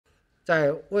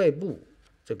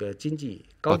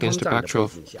Against the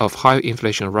backdrop of high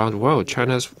inflation around the world,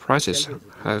 China's prices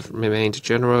have remained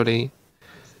generally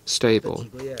stable.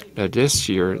 This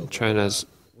year, China's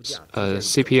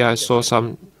CPI saw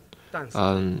some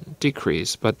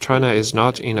decrease, but China is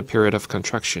not in a period of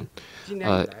contraction.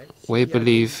 We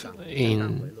believe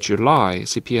in July,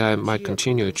 CPI might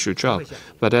continue to drop,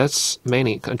 but that's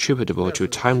mainly attributable to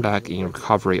time lag in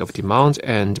recovery of demand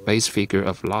and base figure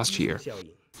of last year.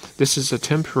 This is a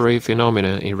temporary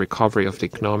phenomenon in recovery of the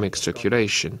economic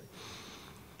circulation.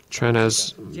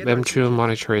 China's M2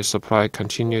 monetary supply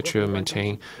continued to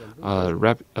maintain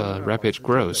rapid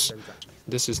growth.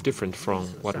 This is different from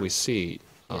what we see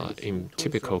in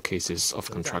typical cases of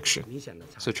contraction.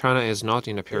 So China is not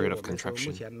in a period of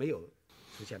contraction,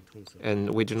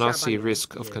 and we do not see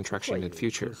risk of contraction in the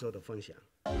future.